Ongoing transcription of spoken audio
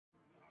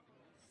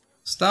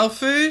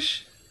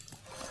Starfish.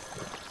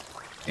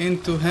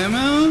 Into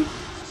hammer.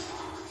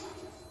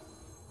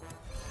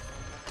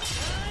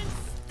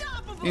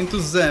 Into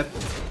zap.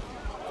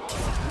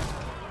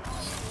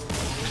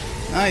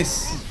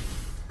 Nice.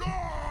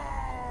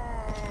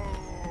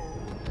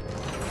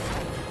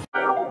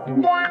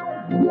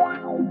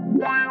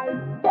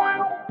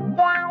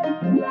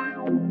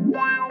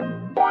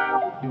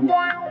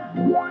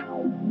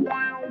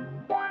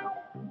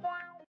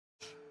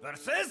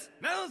 Versus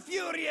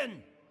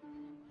Malfurion!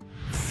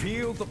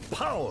 Feel the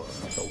power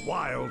of the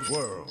wild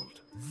world.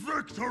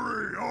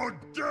 Victory or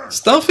death!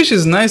 Starfish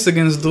is nice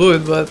against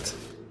Druid, but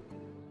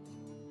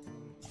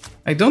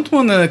I don't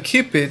want to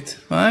keep it,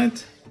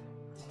 right?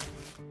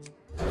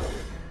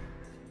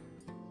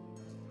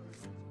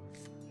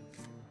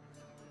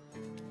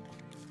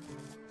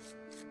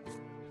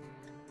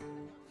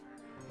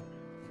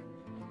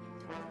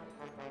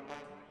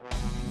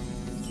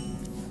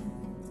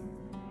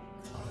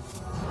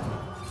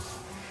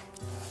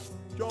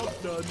 Job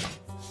done.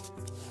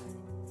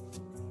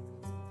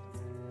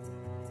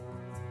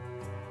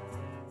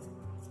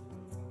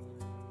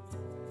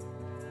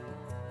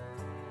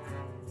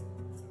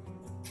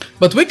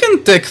 But we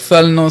can take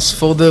Thalnos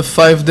for the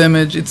 5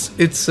 damage.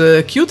 It's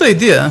a cute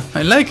idea.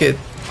 I like it.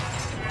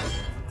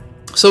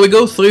 So we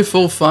go 3,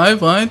 4,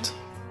 5, right?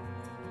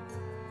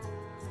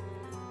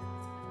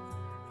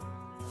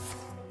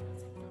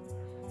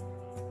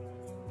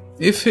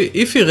 If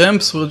he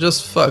ramps, we're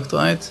just fucked,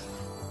 right?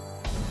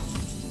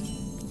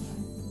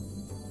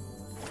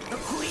 The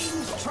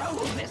Queen's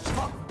trove is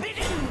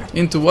forbidden.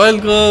 Into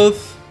wild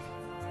growth.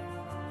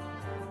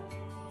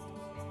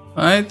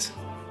 Right?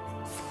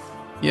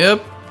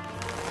 Yep.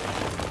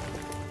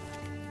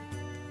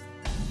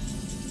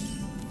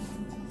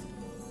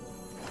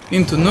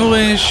 Into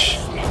nourish.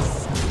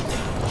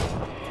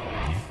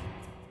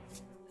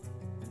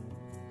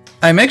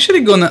 I'm actually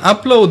gonna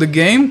upload the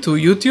game to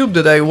YouTube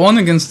that I won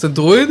against the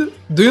Druid.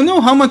 Do you know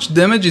how much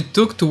damage it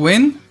took to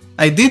win?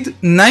 I did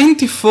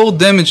 94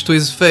 damage to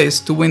his face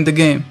to win the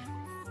game.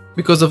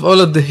 Because of all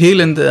of the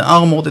heal and the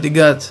armor that he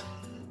got.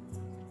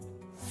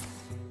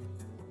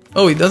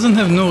 Oh, he doesn't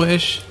have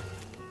nourish.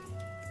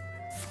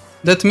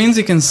 That means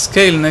he can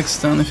scale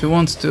next turn if he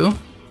wants to.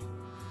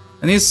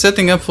 And he's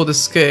setting up for the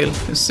scale,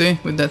 you see,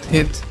 with that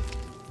hit.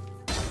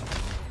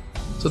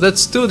 So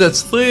that's 2,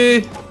 that's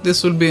 3.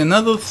 This will be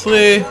another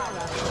 3.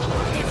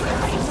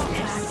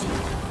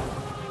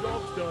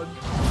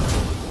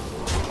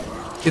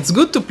 It's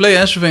good to play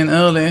Ashvane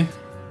early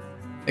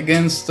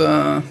against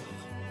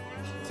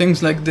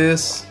things like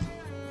this.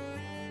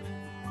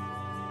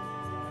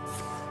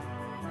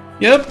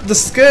 Yep, the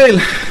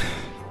scale.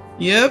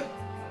 Yep.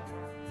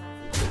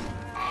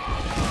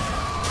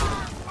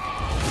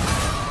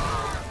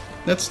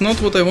 That's not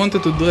what I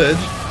wanted to dredge.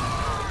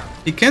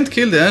 He can't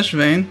kill the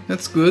Ashvane,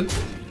 that's good.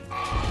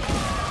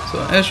 So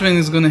Ashvane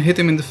is gonna hit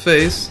him in the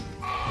face.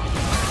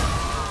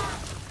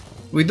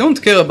 We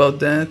don't care about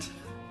that.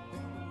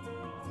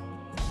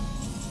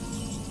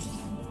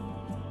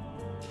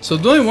 So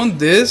do I want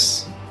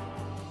this?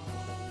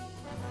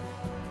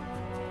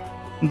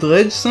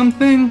 Dredge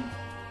something?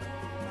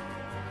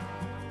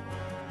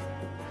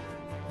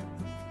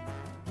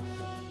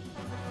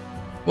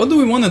 What do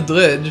we want to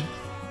dredge?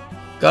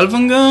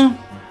 Galvangar?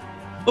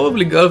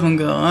 Probably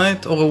Galvangar,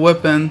 right? Or a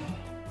weapon.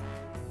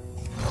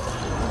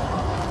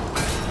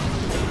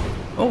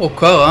 Or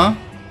Okara.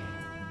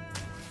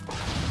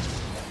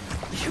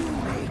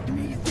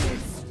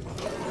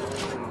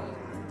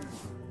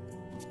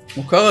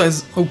 Okara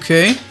is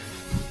okay.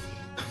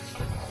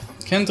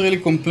 Can't really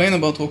complain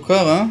about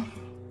Okara.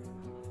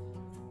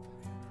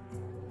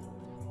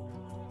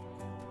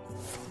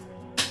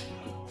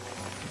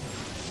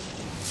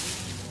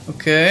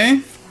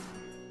 Okay.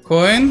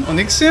 Coin,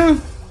 Onyxia?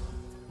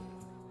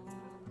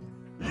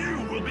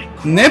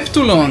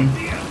 Neptulon!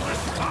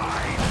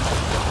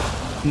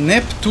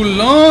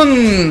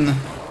 Neptulon!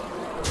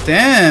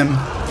 Damn!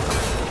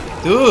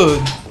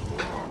 Dude!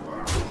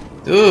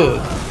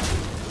 Dude!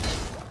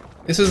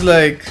 This is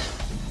like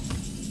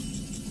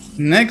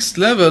next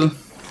level.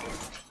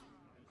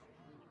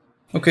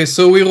 Okay,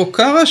 so we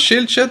Rokara,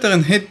 Shield Shatter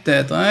and hit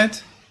that,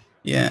 right?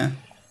 Yeah.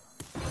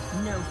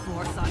 No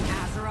force on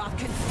Azeroth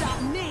can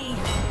stop me.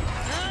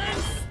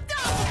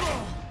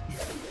 Unstoppable.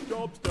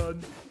 Job's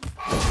done.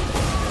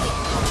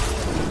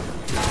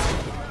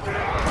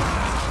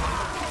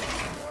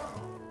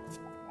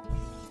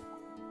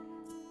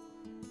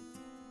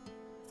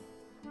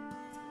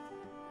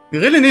 We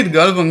really need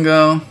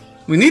Galvangar.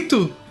 We need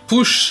to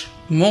push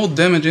more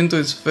damage into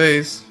his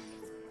face.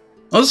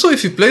 Also,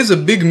 if he plays a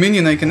big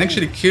minion, I can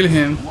actually kill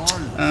him.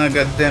 Ah,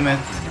 god damn it.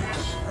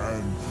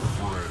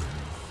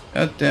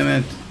 God damn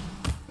it.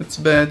 That's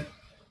bad.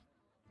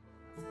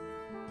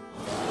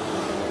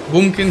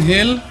 Boomkin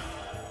Hill.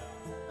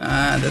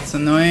 Ah, that's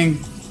annoying.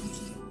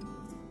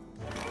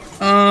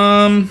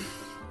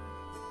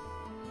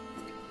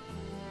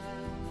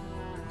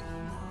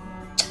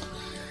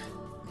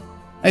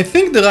 I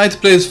think the right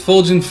play is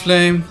Forge in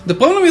Flame. The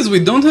problem is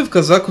we don't have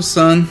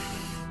Kazaku-san.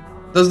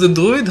 Does the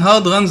Druid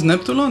hard runs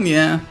Neptulon?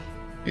 Yeah.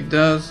 It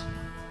does.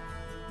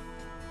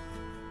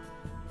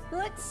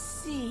 Let's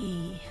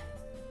see.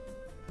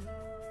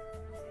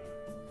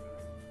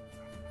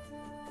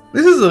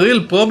 This is a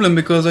real problem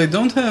because I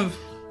don't have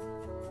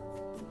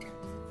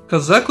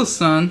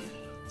Kazaku-san,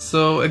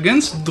 so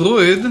against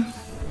Druid,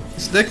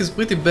 this deck is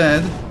pretty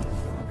bad.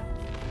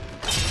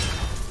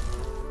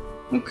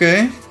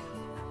 Okay.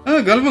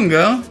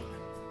 Galvangar.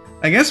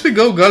 I guess we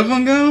go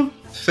Galvangar,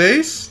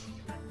 face.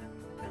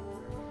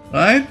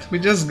 Right? We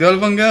just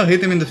Galvangar,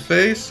 hit him in the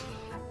face.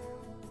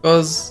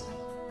 Because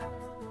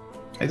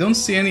I don't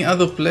see any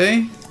other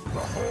play. The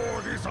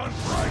horde is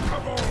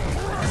unbreakable.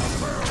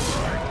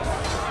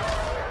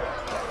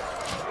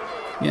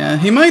 Yeah,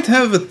 he might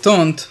have a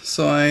taunt,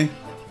 so I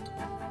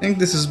think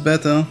this is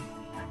better.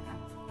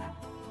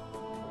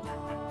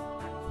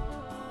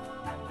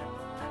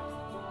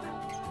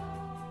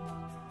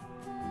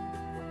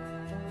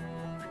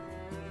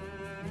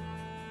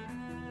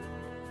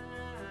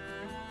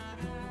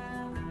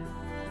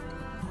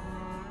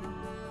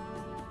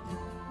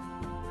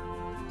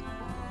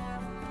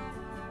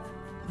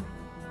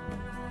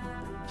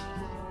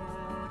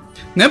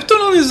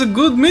 Neptulon is a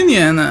good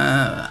minion.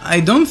 I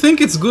don't think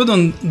it's good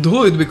on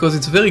Druid because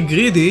it's very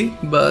greedy,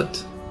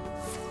 but...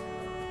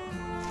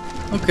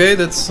 Okay,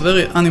 that's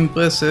very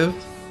unimpressive.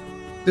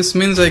 This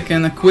means I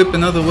can equip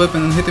another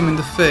weapon and hit him in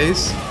the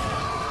face.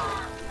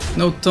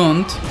 No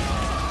taunt.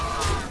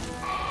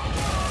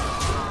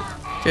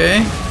 Okay,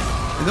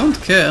 I don't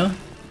care.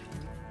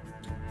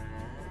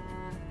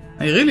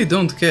 I really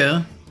don't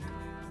care.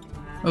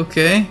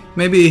 Okay,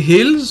 maybe he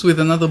heals with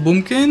another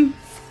Boomkin?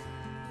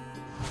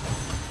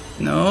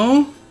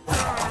 No.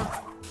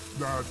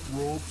 That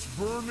rope's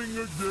burning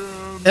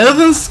again.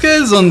 Earthen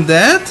Scales on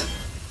that?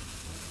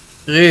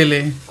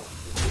 Really?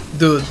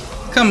 Dude,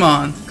 come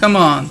on, come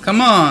on, come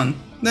on.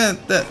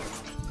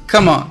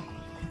 Come on.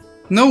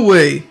 No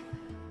way.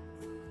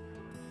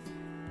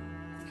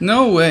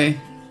 No way.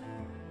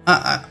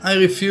 I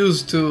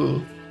refuse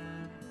to.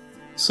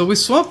 So we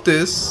swap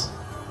this,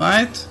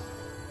 right?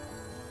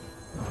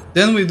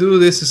 Then we do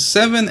this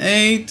 7,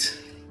 8.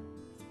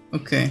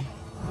 Okay.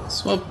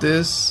 Swap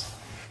this.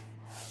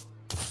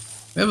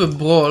 We have a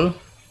brawl.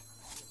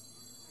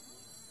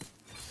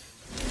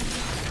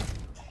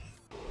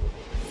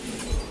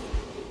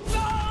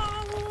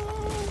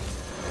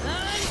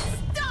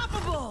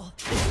 Unstoppable!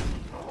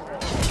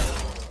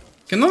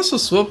 Can also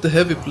swap the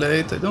heavy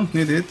plate. I don't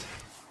need it.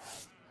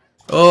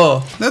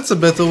 Oh, that's a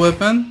better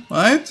weapon,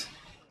 right?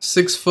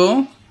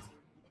 6-4.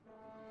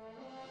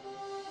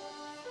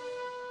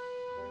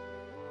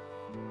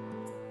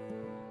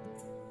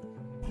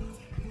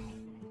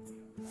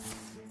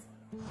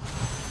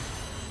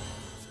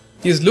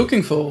 He's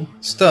looking for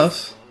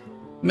stuff.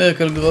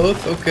 Miracle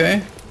Growth,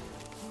 okay.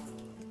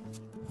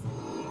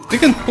 We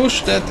can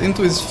push that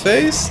into his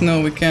face?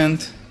 No, we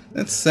can't.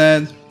 That's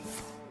sad.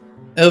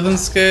 Earthen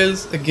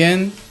Scales,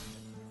 again.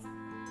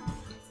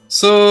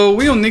 So,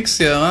 we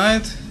Onyxia,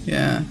 right?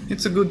 Yeah,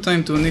 it's a good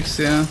time to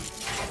Onyxia.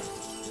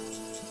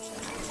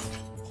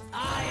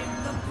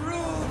 I'm the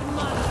brood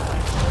mother.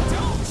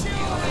 Don't you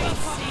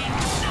see?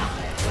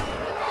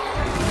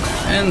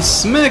 And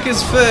smack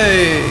his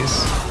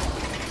face!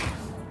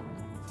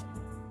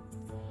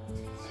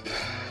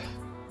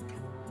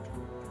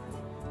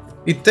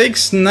 It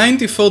takes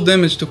 94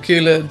 damage to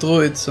kill a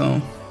Druid, so...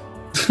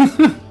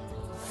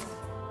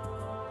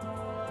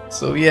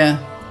 So yeah.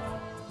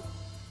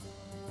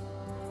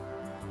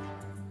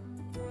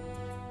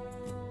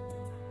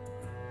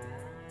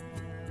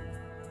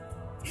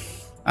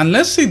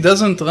 Unless he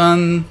doesn't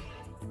run...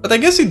 But I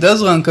guess he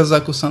does run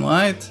Kazaku-san,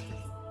 right?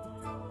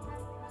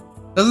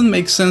 Doesn't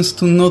make sense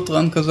to not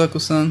run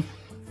Kazaku-san.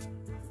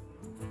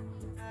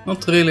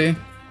 Not really.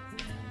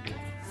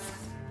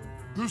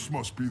 This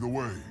must be the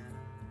way.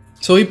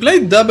 So he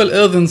played double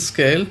Earthen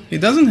Scale. He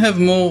doesn't have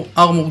more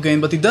armor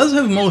gain, but he does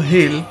have more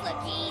heal.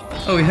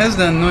 Oh, he has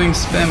the annoying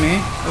spammy.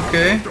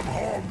 Okay.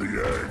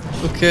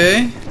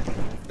 Okay.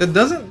 That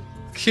doesn't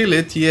kill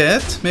it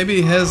yet. Maybe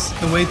he has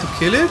a way to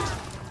kill it?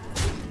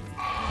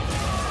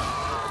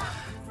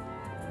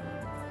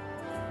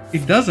 He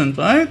doesn't,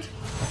 right?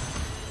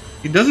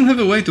 He doesn't have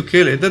a way to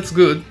kill it. That's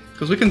good,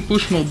 because we can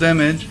push more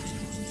damage.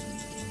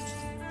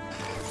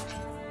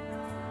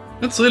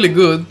 That's really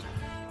good.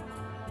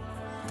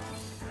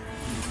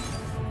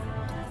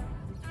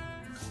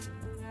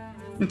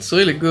 It's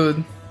really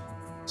good.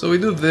 So we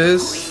do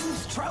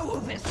this.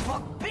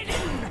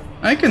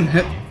 I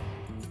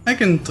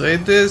can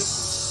trade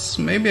this.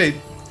 Maybe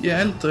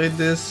I'll trade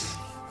this.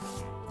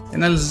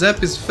 And I'll zap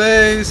his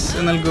face,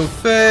 and I'll go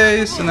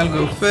face, and I'll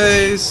go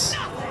face.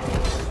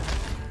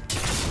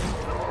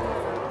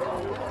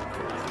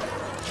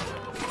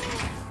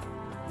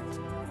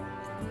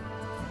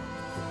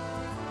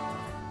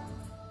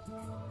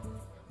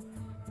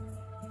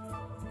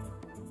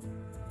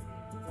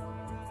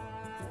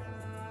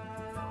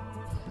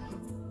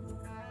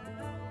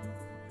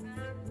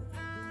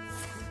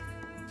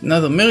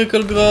 Another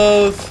Miracle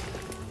Growth.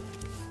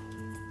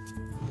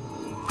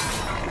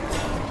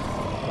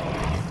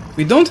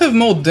 We don't have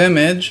more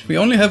damage, we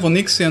only have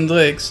Onyxia and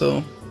Drake,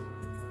 so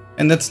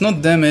And that's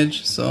not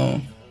damage,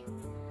 so...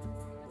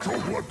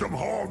 Don't let them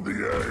harm the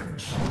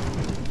eggs.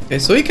 Okay,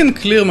 so he can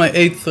clear my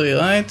 8-3,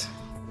 right?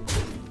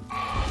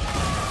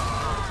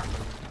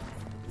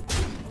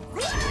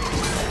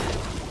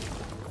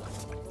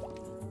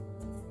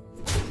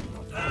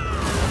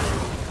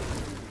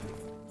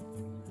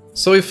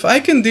 So if I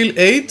can deal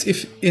 8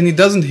 and he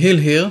doesn't heal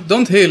here,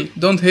 don't heal,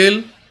 don't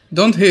heal,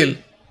 don't heal.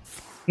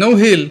 No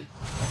heal.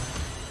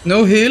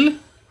 No heal.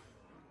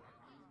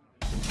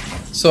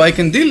 So I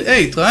can deal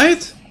 8,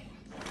 right?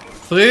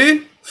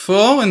 3,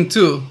 4 and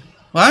 2.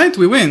 Right?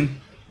 We win.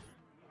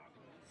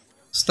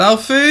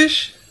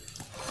 Starfish.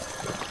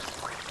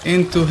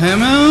 Into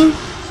hammer.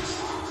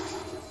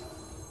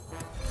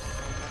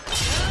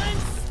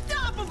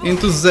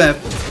 Into zap.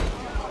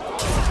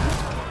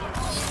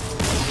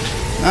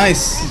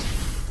 Nice.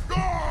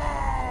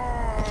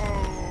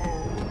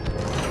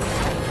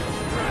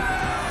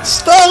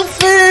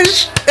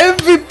 Starfish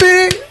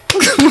MVP.